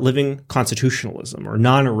for living constitutionalism or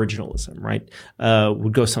non-originalism, right,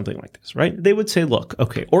 would go something like this, right? They would say, look,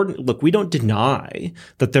 we don't deny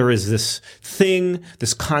that there is this thing,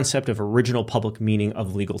 this concept of original public meaning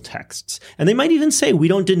of legal texts. And they might even say, we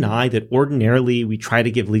don't deny that ordinarily we try to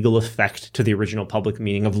give legal effect to the original public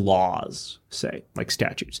meaning of laws, say, like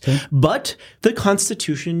statutes. Okay. But the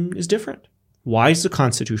Constitution is different. Why is the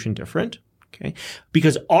Constitution different? Okay.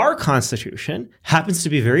 Because our Constitution happens to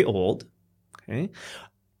be very old. Okay.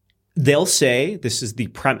 They'll say, this is the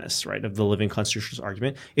premise, right, of the living constitutionalist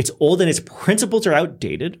argument. It's old and its principles are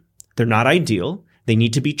outdated. They're not ideal. They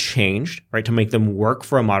need to be changed, right, to make them work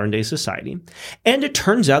for a modern day society. And it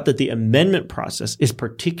turns out that the amendment process is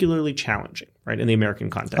particularly challenging, right, in the American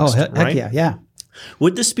context. Heck yeah.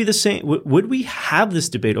 Would this be the same? Would we have this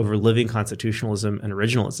debate over living constitutionalism and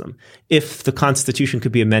originalism if the Constitution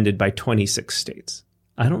could be amended by 26 states?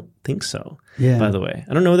 I don't think so. Yeah. By the way,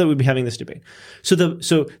 I don't know that we'd be having this debate. So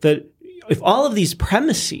if all of these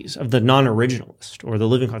premises of the non-originalist or the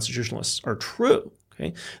living constitutionalists are true,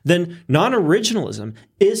 okay, then non-originalism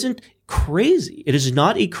isn't crazy. It is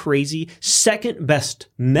not a crazy second best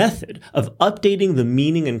method of updating the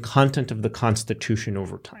meaning and content of the Constitution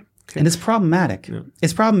over time. Okay? And it's problematic. Yeah.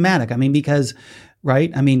 It's problematic. I mean, because,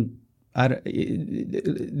 right? I mean,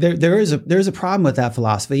 there is a problem with that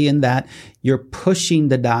philosophy in that you're pushing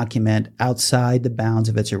the document outside the bounds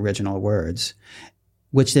of its original words,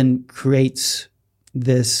 which then creates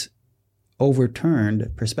this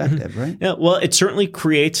overturned perspective, right? Yeah, well, it certainly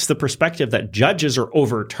creates the perspective that judges are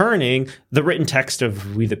overturning the written text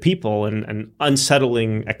of We the People and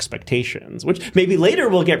unsettling expectations, which maybe later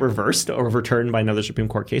will get reversed or overturned by another Supreme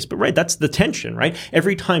Court case. But right, that's the tension, right?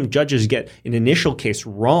 Every time judges get an initial case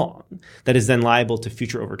wrong, that is then liable to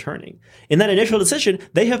future overturning. In that initial decision,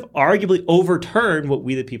 they have arguably overturned what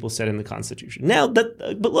We the People said in the Constitution. Now, but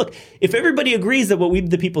look, if everybody agrees that what We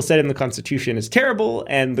the People said in the Constitution is terrible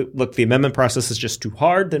and the amendment process is just too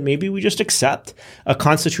hard, then maybe we just accept a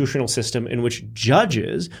constitutional system in which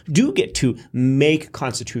judges do get to make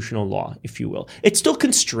constitutional law, if you will. It's still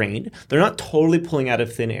constrained. They're not totally pulling out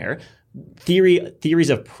of thin air. Theories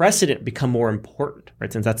of precedent become more important,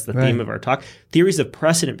 right? Since that's the theme of our talk. Theories of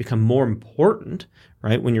precedent become more important,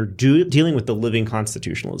 right, when you're dealing with the living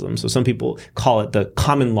constitutionalism. So some people call it the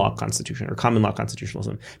common law constitution or common law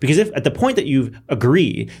constitutionalism. Because if at the point that you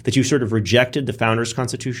agree that you sort of rejected the founders'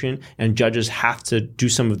 constitution and judges have to do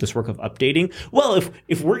some of this work of updating, well,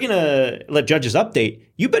 if we're going to let judges update,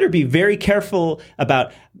 you better be very careful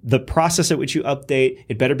about the process at which you update.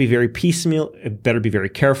 It better be very piecemeal. It better be very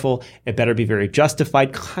careful. It better be very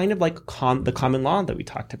justified, kind of like the common law that we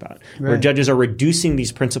talked about, where judges are reducing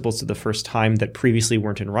these principles to the first time that previously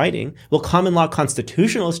weren't in writing. Well, common law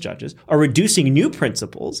constitutionalist judges are reducing new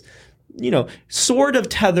principles, sort of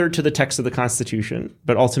tethered to the text of the Constitution,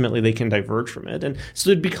 but ultimately they can diverge from it. And so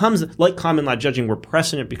it becomes like common law judging where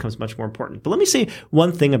precedent becomes much more important. But let me say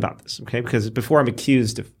one thing about this, okay? Because before I'm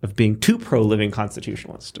accused of being too pro-living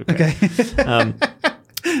constitutionalist, okay?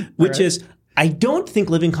 Which is, I don't think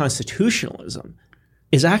living constitutionalism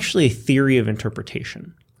is actually a theory of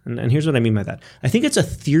interpretation. And here's what I mean by that. I think it's a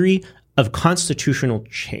theory of constitutional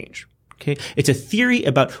change. Okay, it's a theory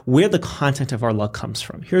about where the content of our law comes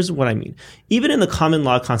from. Here's what I mean. Even in the common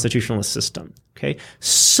law constitutionalist system, okay,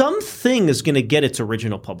 something is going to get its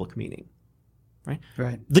original public meaning, right?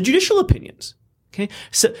 Right. The judicial opinions, okay?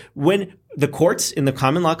 So when the courts in the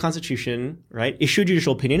common law constitution, right, issue a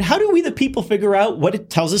judicial opinion, how do we, the people, figure out what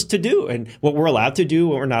it tells us to do and what we're allowed to do,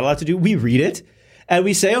 what we're not allowed to do? We read it. And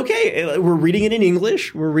we say, okay, we're reading it in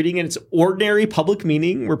English. We're reading it in its ordinary public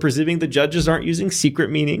meaning. We're presuming the judges aren't using secret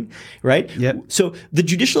meaning, right? Yep. So the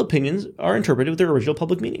judicial opinions are interpreted with their original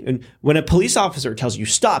public meaning. And when a police officer tells you,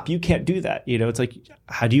 stop, you can't do that. It's like,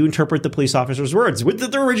 how do you interpret the police officer's words with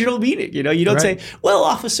their original meaning? You don't say, well,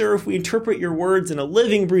 officer, if we interpret your words in a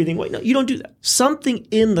living, breathing way. No, you don't do that. Something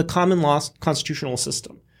in the common law constitutional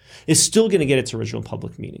system is still going to get its original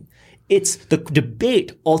public meaning. It's the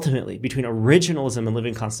debate ultimately between originalism and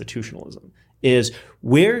living constitutionalism is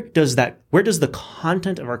where does the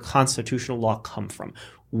content of our constitutional law come from?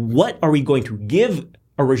 What are we going to give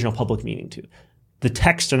original public meaning to? The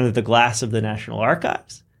text under the glass of the National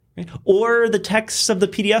Archives? Right? Or the texts of the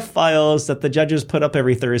PDF files that the judges put up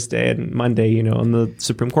every Thursday and Monday, on the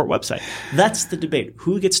Supreme Court website. That's the debate.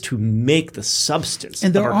 Who gets to make the substance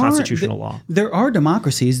of our constitutional law? There are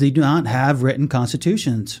democracies that do not have written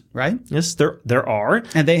constitutions, right? Yes, there are.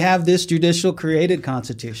 And they have this judicial created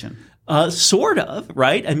constitution. Sort of,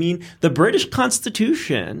 right? I mean, the British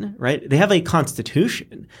Constitution, right? They have a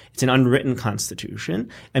constitution. It's an unwritten constitution.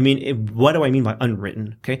 I mean, what do I mean by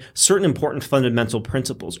unwritten? Okay. Certain important fundamental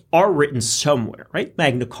principles are written somewhere, right?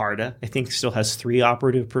 Magna Carta, I think, still has 3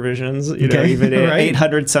 operative provisions, even right.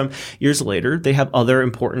 800 some years later. They have other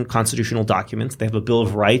important constitutional documents. They have a Bill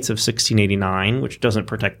of Rights of 1689, which doesn't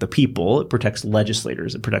protect the people. It protects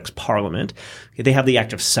legislators. It protects Parliament. Okay, they have the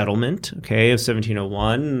Act of Settlement, of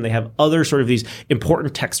 1701. And they have other sort of these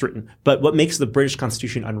important texts written. But what makes the British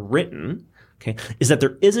Constitution unwritten, is that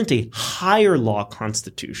there isn't a higher law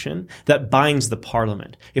constitution that binds the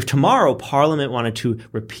Parliament. If tomorrow Parliament wanted to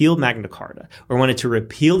repeal Magna Carta or wanted to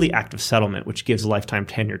repeal the Act of Settlement, which gives lifetime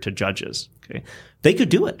tenure to judges, they could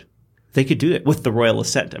do it. They could do it with the royal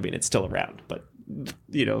assent. I mean, it's still around, but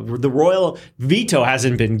the royal veto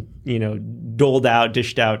hasn't been,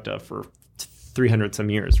 dished out for 300 some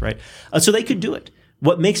years, right? So they could do it.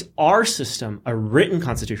 What makes our system a written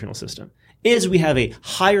constitutional system is we have a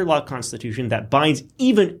higher law constitution that binds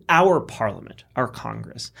even our Parliament, our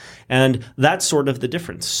Congress. And that's sort of the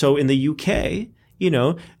difference. So in the UK,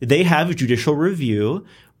 they have judicial review,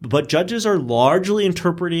 but judges are largely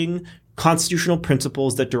interpreting constitutional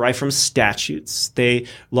principles that derive from statutes. They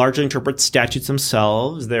largely interpret statutes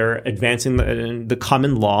themselves. They're advancing the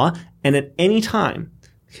common law. And at any time,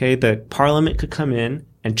 the Parliament could come in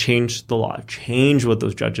and change the law, change what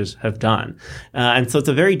those judges have done. And so it's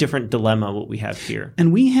a very different dilemma what we have here.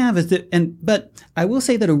 And we have but I will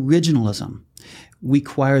say that originalism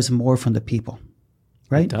requires more from the people,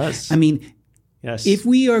 right? It does. I mean, yes. If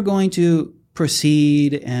we are going to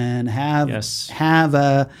proceed and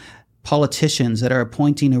have politicians that are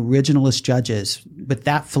appointing originalist judges with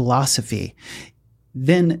that philosophy,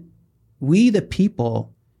 then we, the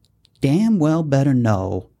people, damn well better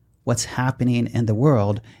know what's happening in the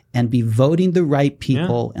world and be voting the right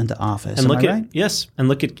people into office. And look at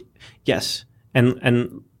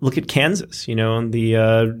Kansas, and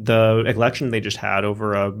the election they just had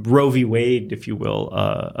over a Roe v. Wade, if you will,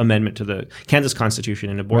 amendment to the Kansas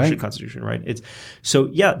Constitution and abortion constitution, right?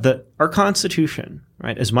 Our Constitution,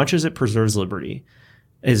 right, as much as it preserves liberty,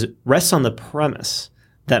 rests on the premise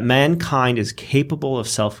that mankind is capable of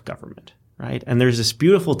self-government. Right. And there's this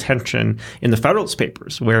beautiful tension in the Federalist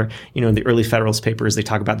Papers where, in the early Federalist Papers, they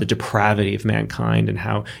talk about the depravity of mankind and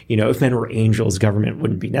how, if men were angels, government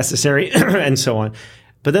wouldn't be necessary and so on.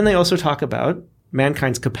 But then they also talk about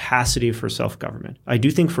mankind's capacity for self-government. I do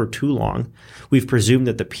think for too long, we've presumed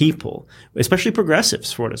that the people, especially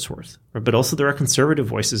progressives for what it's worth, but also there are conservative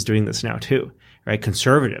voices doing this now too, right?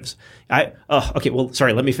 Conservatives. Let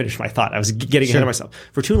me finish my thought. I was getting ahead of myself.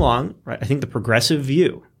 For too long, right, I think the progressive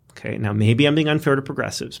view, now maybe I'm being unfair to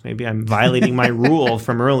progressives. Maybe I'm violating my rule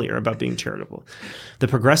from earlier about being charitable. The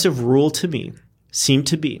progressive rule to me seemed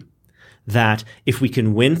to be that if we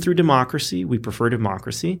can win through democracy, we prefer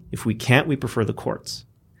democracy. If we can't, we prefer the courts.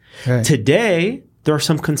 Right. Today, there are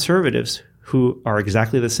some conservatives who are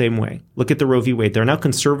exactly the same way. Look at the Roe v. Wade. There are now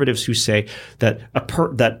conservatives who say that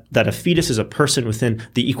a fetus is a person within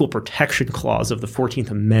the Equal Protection Clause of the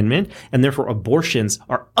 14th Amendment, and therefore abortions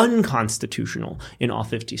are unconstitutional in all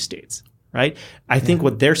 50 states. Right? I think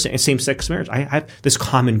what they're saying, same-sex marriage, I have this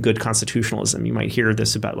common good constitutionalism. You might hear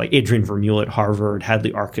this about like Adrian Vermeule at Harvard,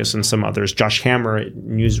 Hadley Arkes, and some others, Josh Hammer at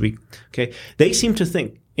Newsweek. They seem to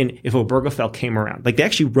think if Obergefell came around, like they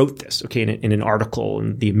actually wrote this, in an article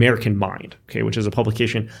in The American Mind, which is a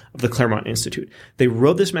publication of the Claremont Institute. They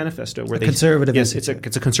wrote this manifesto where conservative institute.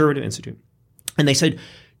 It's a conservative institute. And they said,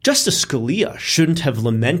 Justice Scalia shouldn't have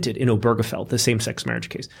lamented in Obergefell, the same-sex marriage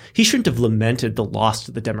case. He shouldn't have lamented the loss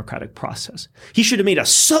to the democratic process. He should have made a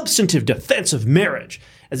substantive defense of marriage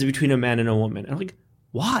as between a man and a woman. And I'm like,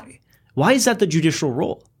 why? Why is that the judicial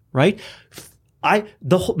role, right?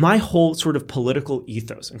 My whole sort of political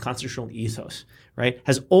ethos and constitutional ethos, right,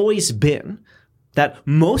 has always been that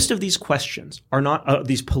most of these questions are not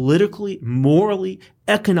these politically, morally,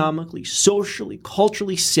 economically, socially,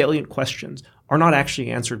 culturally salient questions are not actually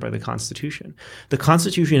answered by the Constitution. The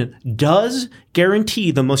Constitution does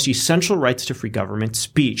guarantee the most essential rights to free government,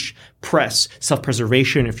 speech, press,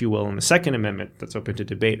 self-preservation, if you will, in the Second Amendment that's open to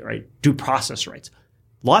debate, right? Due process rights.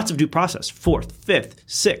 Lots of due process, 4th, 5th,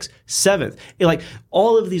 6th, 7th. Like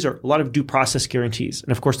all of these are a lot of due process guarantees.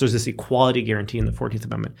 And of course, there's this equality guarantee in the 14th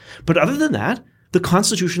Amendment. But other than that, the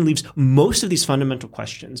Constitution leaves most of these fundamental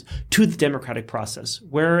questions to the democratic process,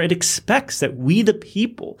 where it expects that we, the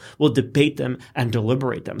people, will debate them and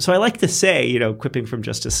deliberate them. So I like to say, quipping from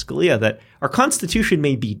Justice Scalia, that our Constitution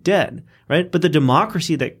may be dead, right? But the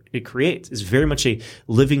democracy that it creates is very much a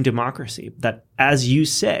living democracy that, as you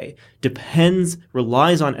say,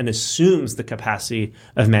 relies on and assumes the capacity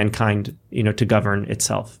of mankind, to govern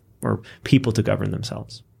itself, or people to govern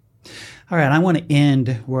themselves. All right, I want to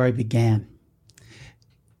end where I began.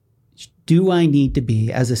 Do I need to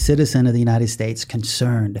be, as a citizen of the United States,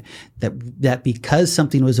 concerned that because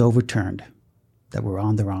something was overturned, that we're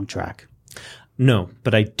on the wrong track? No,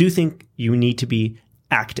 but I do think you need to be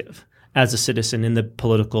active as a citizen in the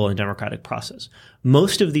political and democratic process.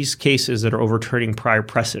 Most of these cases that are overturning prior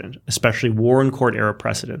precedent, especially Warren Court era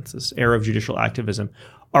precedents, this era of judicial activism,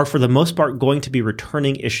 are for the most part going to be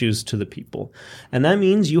returning issues to the people. And that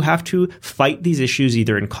means you have to fight these issues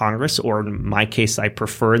either in Congress or, in my case, I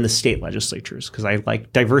prefer in the state legislatures because I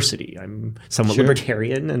like diversity. I'm somewhat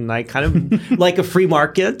libertarian and I kind of like a free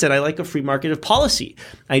market, and I like a free market of policy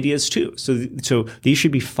ideas too. So these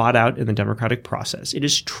should be fought out in the democratic process. It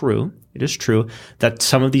is true that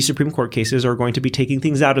some of these Supreme Court cases are going to be taking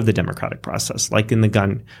things out of the democratic process, like in the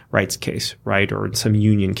gun rights case, right, or in some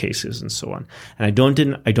union cases and so on. And I don't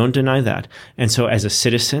deny that. And so as a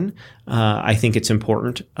citizen, I think it's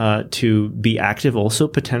important to be active also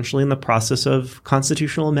potentially in the process of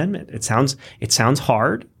constitutional amendment. It sounds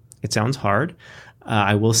hard.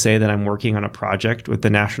 I will say that I'm working on a project with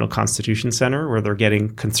the National Constitution Center where they're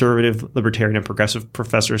getting conservative, libertarian, and progressive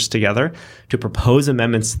professors together to propose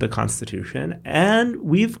amendments to the Constitution. And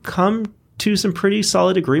we've come to some pretty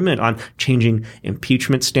solid agreement on changing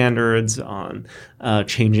impeachment standards, on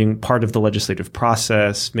changing part of the legislative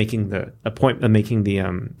process, making the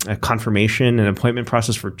confirmation and appointment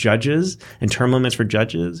process for judges and term limits for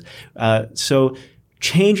judges. So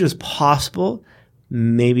change is possible.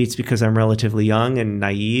 Maybe it's because I'm relatively young and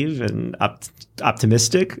naive and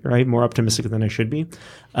optimistic, right? More optimistic than I should be.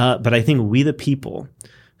 But I think we, the people,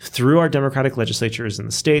 through our democratic legislatures in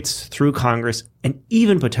the states, through Congress, and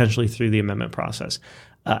even potentially through the amendment process,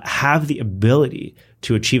 have the ability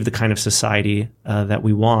to achieve the kind of society that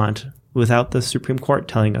we want without the Supreme Court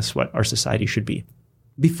telling us what our society should be.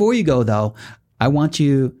 Before you go, though, I want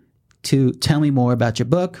you to tell me more about your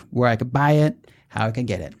book, where I could buy it, how I can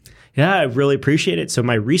get it. Yeah, I really appreciate it. So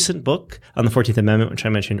my recent book on the 14th Amendment, which I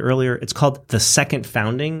mentioned earlier, it's called The Second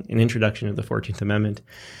Founding, an Introduction to the 14th Amendment.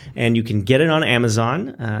 And you can get it on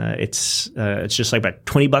Amazon. It's just like about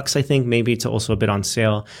 $20, I think. Maybe it's also a bit on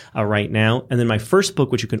sale right now. And then my first book,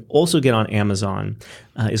 which you can also get on Amazon,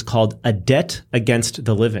 is called A Debt Against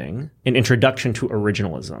the Living, an Introduction to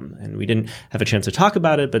Originalism. And we didn't have a chance to talk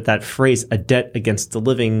about it, but that phrase, a debt against the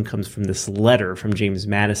living, comes from this letter from James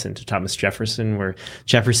Madison to Thomas Jefferson, where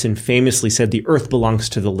Jefferson famously said the earth belongs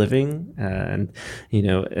to the living. And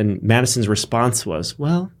Madison's response was,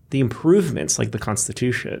 well, the improvements like the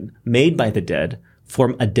Constitution made by the dead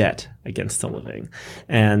form a debt against the living.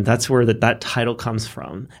 And that's where that title comes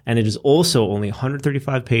from. And it is also only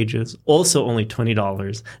 135 pages, also only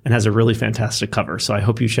 $20, and has a really fantastic cover. So I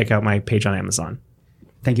hope you check out my page on Amazon.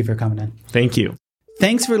 Thank you for coming in. Thank you.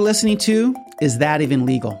 Thanks for listening to Is That Even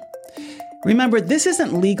Legal? Remember, this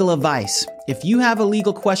isn't legal advice. If you have a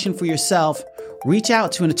legal question for yourself, reach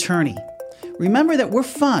out to an attorney. Remember that we're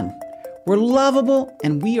fun, we're lovable,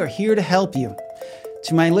 and we are here to help you.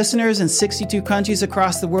 To my listeners in 62 countries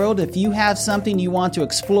across the world, if you have something you want to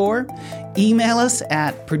explore, email us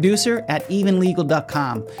at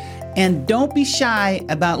producer@evenlegal.com. And don't be shy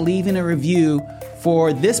about leaving a review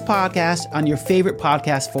for this podcast on your favorite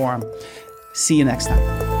podcast forum. See you next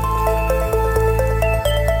time.